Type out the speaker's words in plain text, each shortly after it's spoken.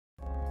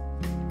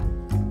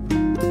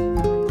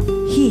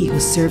He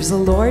who serves the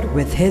Lord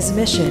with his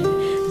mission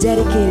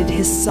dedicated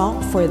his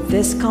song for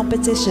this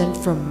competition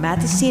from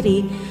Mati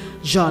City,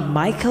 John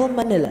Michael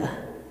Manila.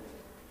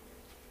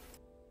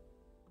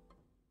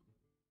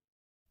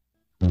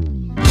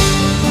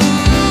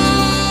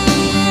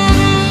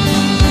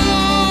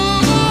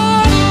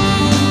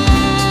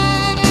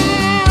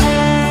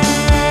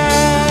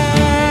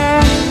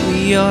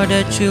 We are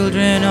the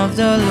children of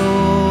the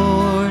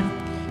Lord.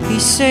 He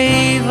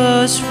saved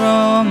us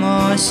from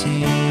our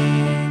sins.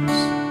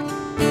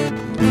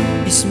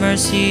 His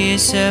mercy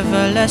is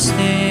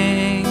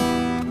everlasting,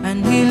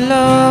 and He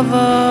loves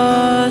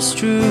us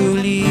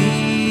truly.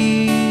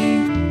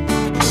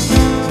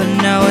 But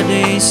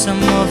nowadays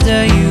some of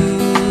the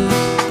youth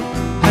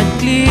had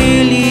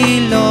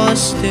clearly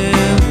lost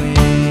their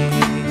way.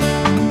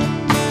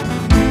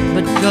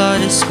 But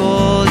God has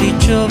called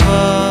each of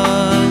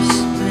us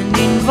and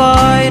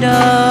invite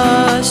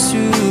us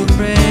to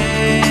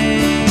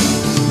pray.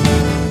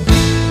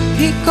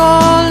 He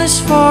called us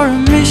for a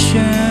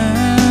mission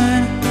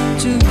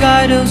to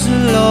guide those who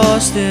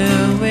lost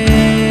their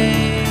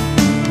way,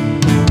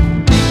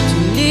 to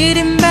lead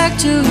him back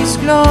to His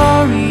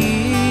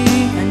glory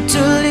and to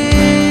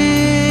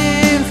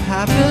live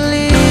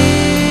happily.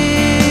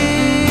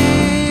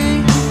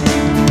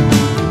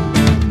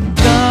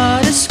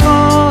 God has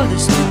called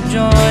us to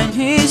join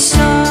His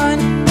Son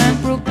and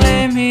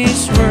proclaim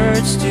His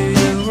words to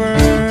the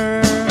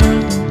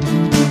world,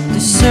 to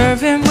serve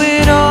Him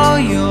with all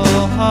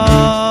your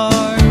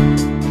heart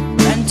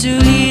and to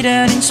lead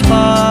and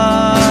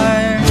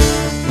inspire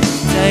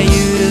the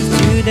youth of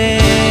today.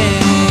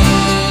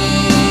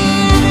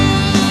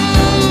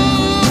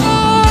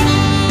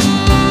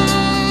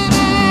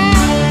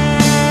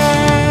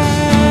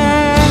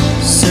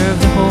 Serve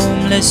the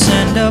homeless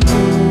and the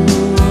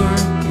poor,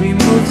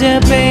 remove the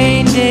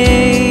pain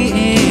they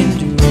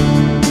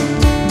endure,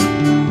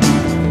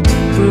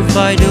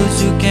 provide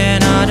those who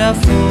cannot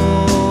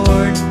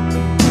afford,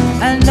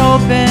 and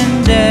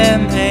open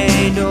them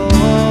a door.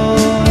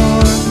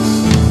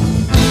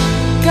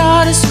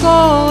 God has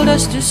called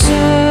us to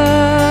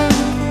serve,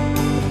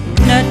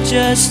 not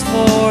just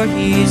for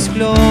His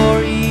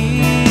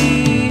glory,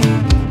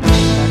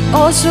 but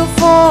also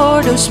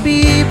for those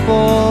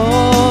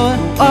people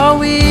who are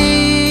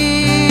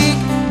weak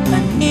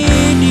and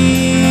needy.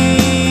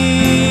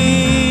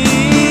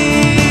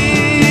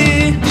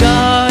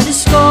 God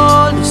has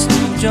called us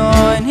to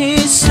join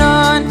His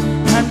Son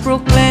and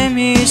proclaim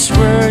His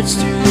words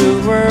to the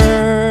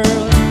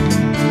world,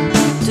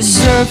 to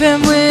serve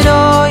Him with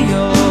all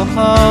your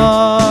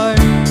heart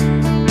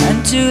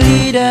and to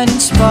lead and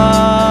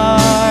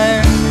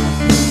inspire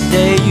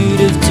the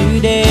youth of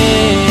today.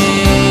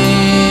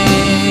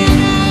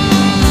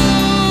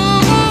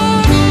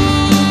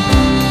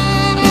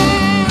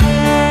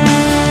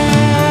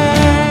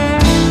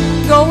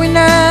 Go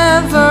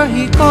whenever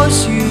He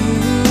calls you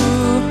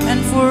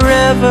and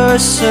forever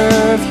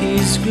serve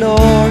His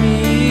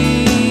glory.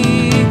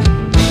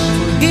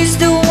 For He's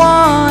the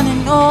one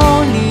and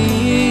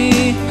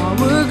only,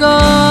 our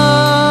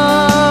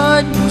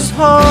God most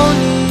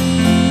holy.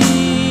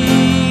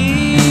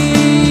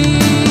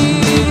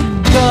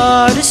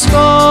 God has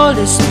called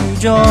us to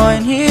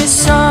join His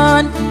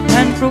Son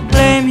and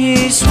proclaim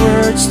His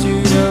words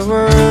to the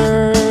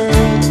world,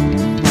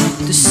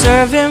 to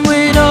serve Him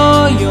with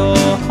all your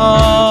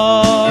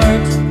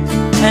heart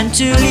and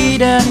to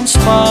lead and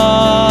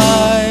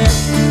inspire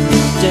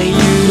the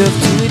youth of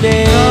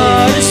today.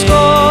 God has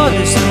called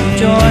us to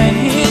join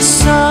His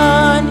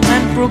Son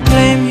and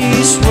proclaim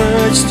His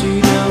words to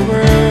the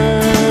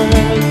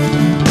world,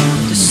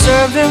 to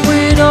serve Him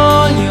with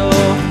all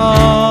your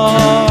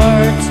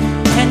heart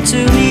and to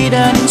lead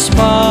and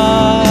inspire